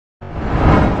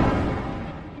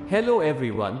Hello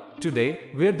everyone, today,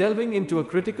 we're delving into a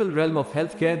critical realm of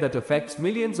healthcare that affects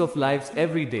millions of lives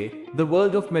every day, the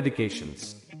world of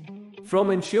medications.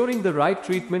 From ensuring the right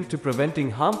treatment to preventing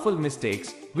harmful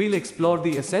mistakes, we'll explore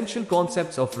the essential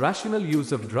concepts of rational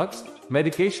use of drugs,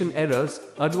 medication errors,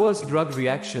 adverse drug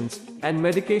reactions, and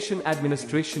medication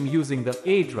administration using the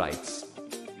 8 rights.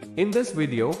 In this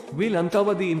video, we'll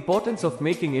uncover the importance of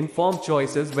making informed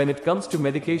choices when it comes to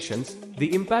medications,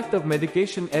 the impact of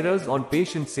medication errors on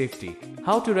patient safety,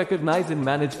 how to recognize and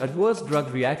manage adverse drug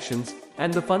reactions,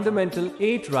 and the fundamental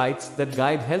 8 rights that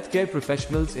guide healthcare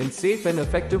professionals in safe and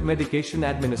effective medication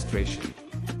administration.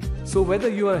 So whether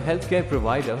you are a healthcare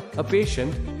provider, a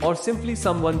patient, or simply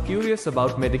someone curious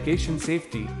about medication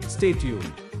safety, stay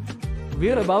tuned. We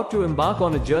are about to embark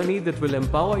on a journey that will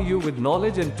empower you with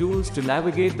knowledge and tools to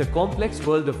navigate the complex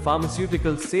world of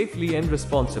pharmaceuticals safely and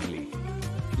responsibly.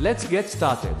 Let's get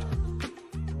started.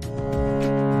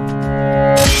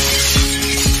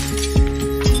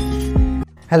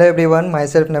 Hello everyone,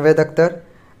 myself Naved Akhtar.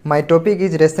 My topic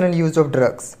is rational use of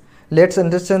drugs. Let's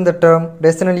understand the term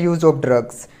rational use of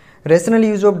drugs. Rational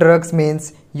use of drugs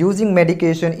means using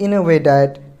medication in a way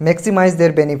that maximizes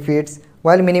their benefits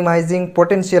while minimizing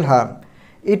potential harm.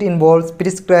 It involves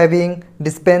prescribing,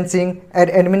 dispensing, and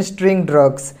administering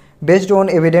drugs based on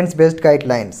evidence-based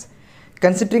guidelines,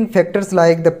 considering factors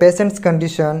like the patient's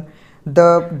condition,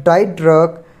 the right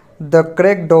drug, the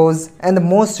correct dose, and the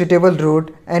most suitable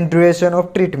route and duration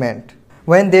of treatment.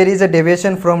 When there is a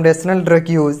deviation from rational drug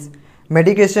use,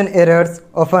 medication errors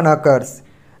often occurs.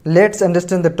 Let's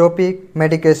understand the topic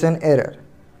medication error.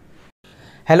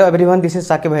 Hello everyone, this is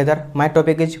VIHAR. My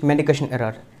topic is medication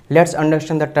error. Let's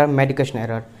understand the term medication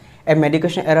error. A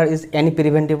medication error is any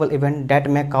preventable event that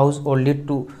may cause or lead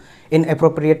to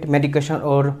inappropriate medication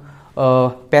or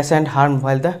patient harm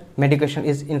while the medication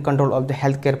is in control of the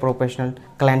healthcare professional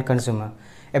client consumer.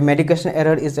 A medication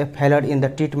error is a failure in the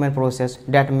treatment process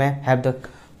that may have the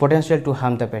potential to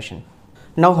harm the patient.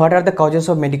 Now, what are the causes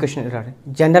of medication error?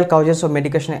 General causes of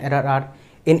medication error are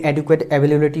inadequate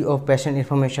availability of patient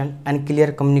information,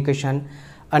 unclear communication,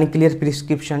 unclear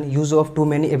prescription, use of too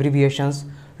many abbreviations,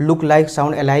 look like,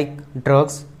 sound alike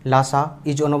drugs. LASA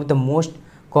is one of the most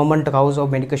common cause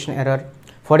of medication error.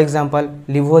 For example,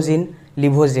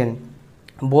 levozine.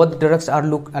 Both drugs are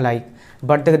look alike,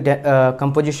 but the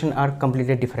composition are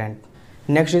completely different.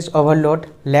 Next is overload,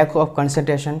 lack of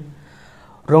concentration,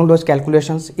 wrong dose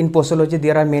calculations. In posology,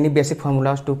 there are many basic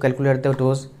formulas to calculate the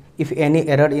dose. If any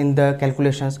error in the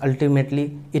calculations,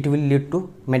 ultimately it will lead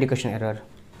to medication error.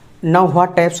 Now,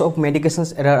 what types of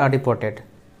medications error are reported?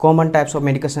 Common types of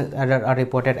medication error are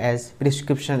reported as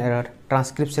prescription error,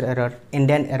 transcription error,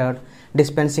 indent error,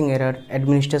 dispensing error,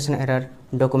 administration error,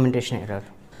 documentation error.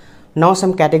 Now,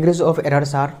 some categories of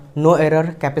errors are no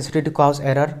error, capacity to cause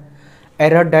error,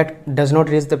 error that does not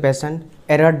reach the patient,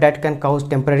 error that can cause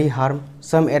temporary harm,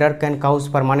 some error can cause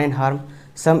permanent harm,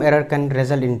 some error can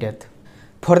result in death.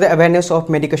 For the awareness of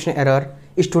medication error,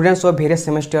 students of various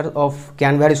semesters of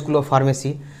GYAN School of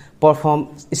Pharmacy perform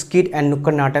skit and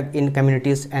nukkad natak in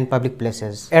communities and public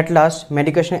places. At last,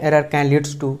 medication error can lead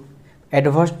to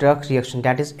adverse drug reaction,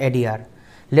 that is ADR.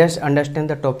 Let's understand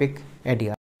the topic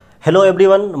ADR. Hello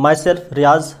everyone, myself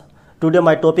Riaz. Today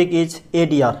my topic is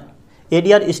ADR.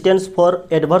 ADR stands for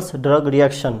Adverse Drug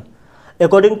Reaction.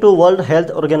 According to World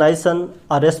Health Organization,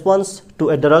 a response to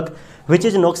a drug which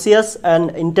is noxious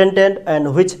and intended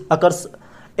and which occurs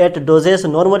at doses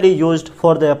normally used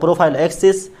for the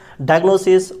prophylaxis,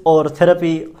 diagnosis or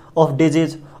therapy of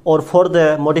disease or for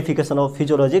the modification of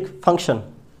physiologic function.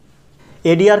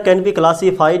 ADR can be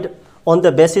classified on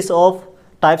the basis of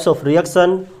types of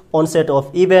reaction, onset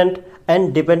of event,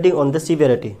 and depending on the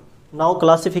severity. Now,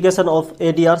 classification of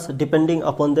ADRs depending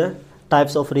upon the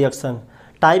types of reaction.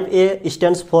 Type A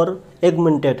stands for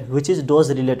augmented, which is dose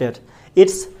related.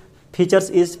 Its features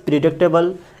is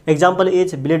predictable. Example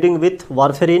is bleeding with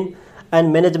warfarin,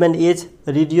 and management is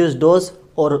reduced dose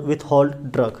or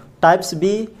withhold drug. Types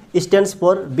B stands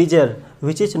for bizarre,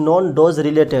 which is non-dose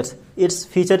related. Its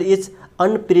feature is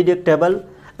unpredictable,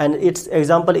 and its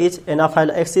example is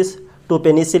anaphylaxis to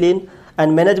penicillin,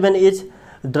 and management is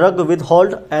drug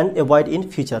withhold and avoid in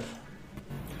future.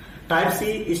 Type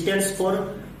C stands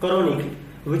for chronic,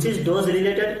 which is dose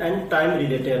related and time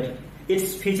related.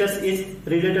 Its features is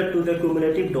related to the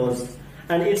cumulative dose,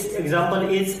 and its example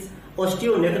is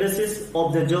osteonecrosis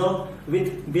of the jaw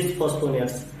with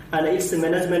bisphosphonates, and its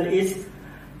management is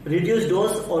reduced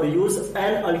dose or use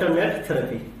an alternate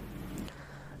therapy.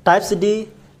 Type D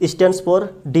stands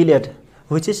for delayed,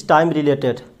 which is time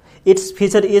related. Its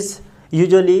feature is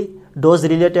usually dose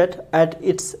related, and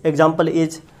its example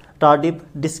is tardive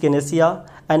dyskinesia,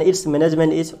 and its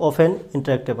management is often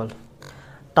intractable.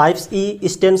 Types E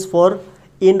stands for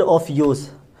end of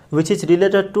use, which is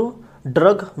related to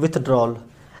drug withdrawal,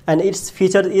 and its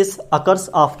feature is occurs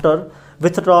after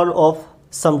withdrawal of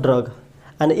some drug,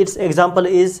 and its example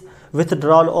is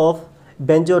withdrawal of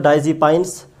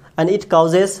benzodiazepines, and it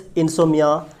causes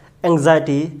insomnia,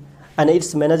 anxiety, and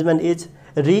its management is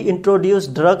reintroduce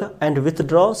drug and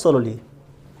withdraw slowly.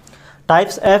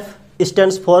 Types F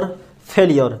stands for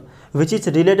failure, which is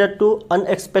related to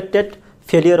unexpected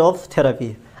failure of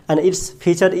therapy, and its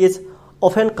feature is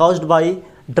often caused by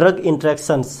drug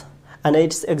interactions, and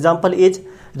its example is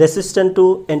resistant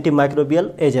to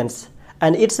antimicrobial agents,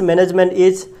 and its management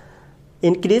is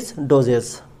increased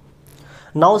doses.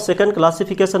 Now second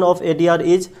classification of ADR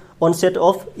is onset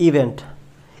of event.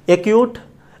 Acute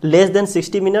less than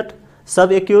 60 minutes,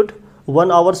 subacute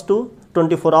 1 hours to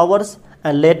 24 hours,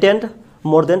 and latent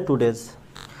more than 2 days.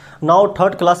 Now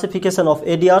third classification of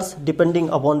ADRs depending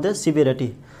upon the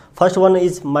severity. First one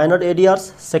is minor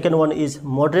ADRs, second one is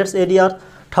moderate ADR,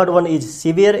 third one is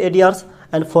severe ADRs,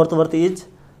 and fourth one is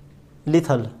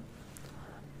lethal.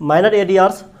 Minor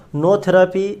ADRs, no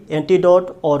therapy,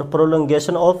 antidote or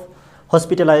prolongation of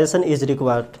hospitalization is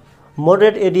required.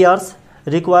 Moderate ADRs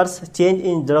requires change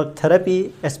in drug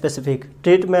therapy, specific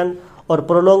treatment or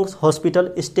prolonged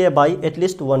hospital stay by at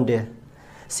least 1 day.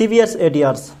 Severe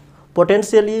ADRs,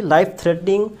 potentially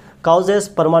life-threatening, causes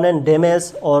permanent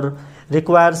damage or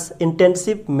requires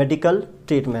intensive medical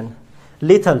treatment.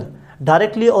 Lethal,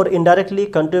 directly or indirectly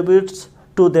contributes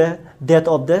to the death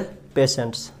of the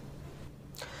patients.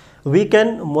 We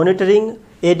can monitoring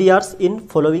ADRs in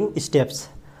following steps.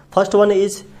 First one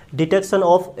is detection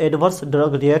of adverse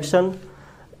drug reaction.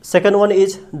 Second one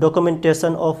is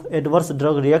documentation of adverse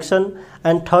drug reaction,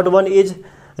 and third one is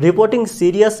reporting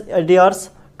serious ADRs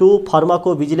to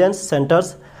pharmacovigilance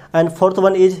centers, and fourth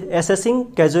one is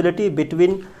assessing causality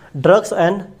between drugs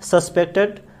and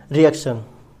suspected reaction.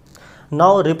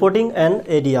 Now reporting an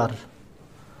ADR.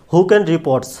 Who can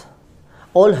report?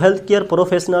 All healthcare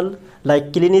professionals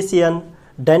like clinician,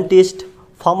 dentist,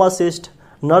 pharmacist,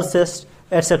 nurses,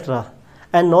 etc.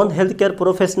 and non-healthcare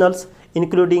professionals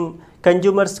including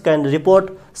consumers can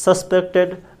report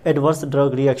suspected adverse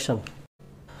drug reaction.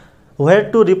 Where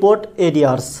to report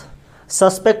ADRs?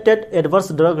 Suspected adverse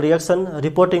drug reaction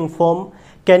reporting form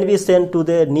can be sent to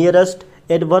the nearest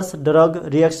adverse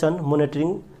drug reaction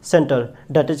monitoring center,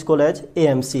 that is called as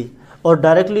AMC, or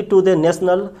directly to the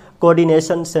National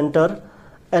Coordination Center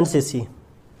NCC,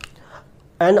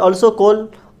 and also call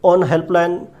on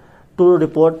helpline to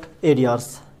report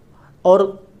ADRs,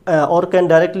 or can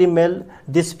directly mail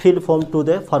this field form to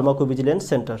the pharmacovigilance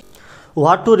center.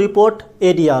 What to report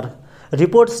ADR?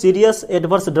 Report serious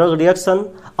adverse drug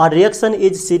reaction. A reaction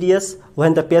is serious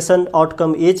when the patient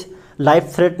outcome is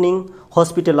life-threatening,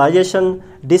 hospitalization,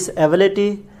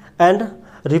 disability, and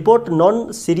report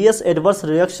non-serious adverse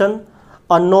reaction,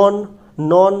 unknown,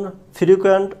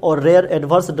 non-frequent or rare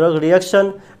adverse drug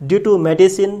reaction due to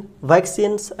medicine,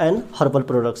 vaccines, and herbal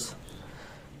products.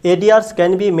 ADRs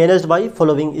can be managed by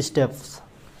following steps.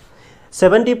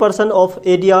 70% of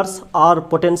ADRs are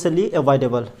potentially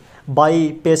avoidable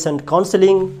by patient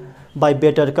counseling, by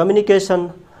better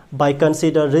communication, by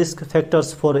consider risk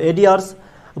factors for ADRs,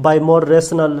 by more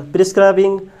rational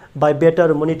prescribing, by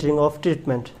better monitoring of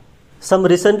treatment. Some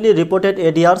recently reported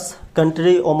ADRs: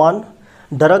 country Oman,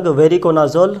 drug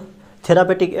voriconazole,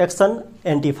 therapeutic action,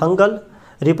 antifungal,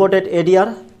 reported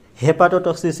ADR,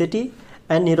 hepatotoxicity,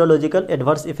 and neurological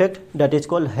adverse effect, that is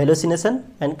called hallucination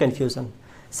and confusion.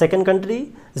 Second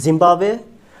country, Zimbabwe,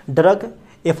 drug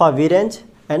efavirenz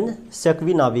and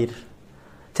sequinavir.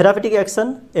 Therapeutic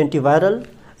action, antiviral,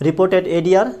 reported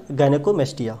ADR,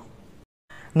 gynecomastia.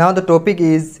 Now the topic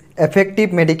is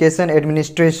effective medication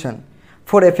administration.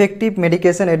 For effective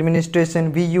medication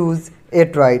administration, we use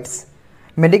 8 rights.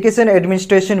 Medication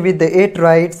administration with the 8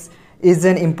 rights is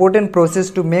an important process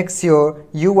to make sure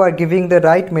you are giving the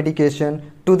right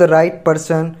medication to the right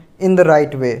person in the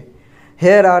right way.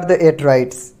 Here are the 8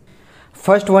 rights.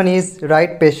 First one is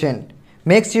right patient.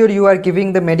 Make sure you are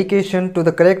giving the medication to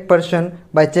the correct person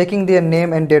by checking their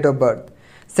name and date of birth.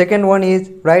 Second one is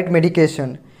right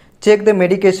medication. Check the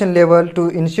medication level to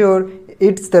ensure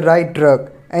it's the right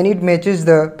drug and it matches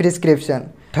the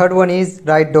prescription. Third one is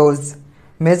right dose.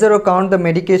 Measure or count the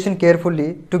medication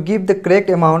carefully to give the correct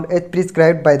amount as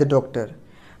prescribed by the doctor.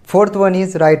 Fourth one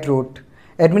is right route.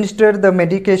 Administer the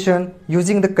medication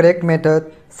using the correct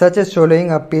method, such as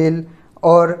swallowing a pill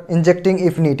or injecting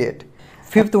if needed.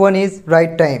 Fifth one is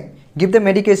right time. Give the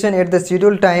medication at the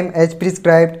scheduled time as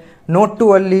prescribed, not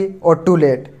too early or too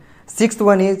late. Sixth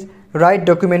one is right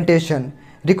documentation.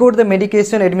 Record the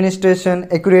medication administration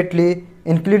accurately,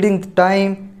 including the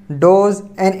time, dose,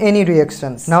 and any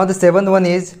reactions. Now the 7th one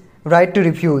is right to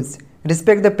refuse.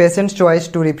 Respect the patient's choice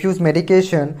to refuse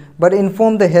medication, but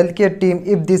inform the healthcare team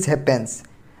if this happens.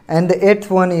 And the 8th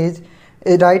one is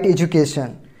right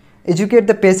education. Educate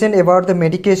the patient about the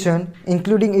medication,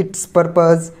 including its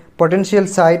purpose, potential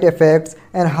side effects,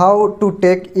 and how to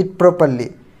take it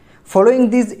properly. Following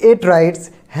these 8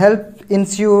 rights help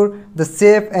ensure the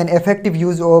safe and effective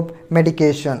use of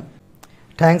medication.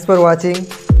 Thanks for watching.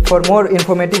 For more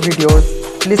informative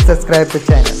videos, please subscribe the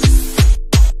channel.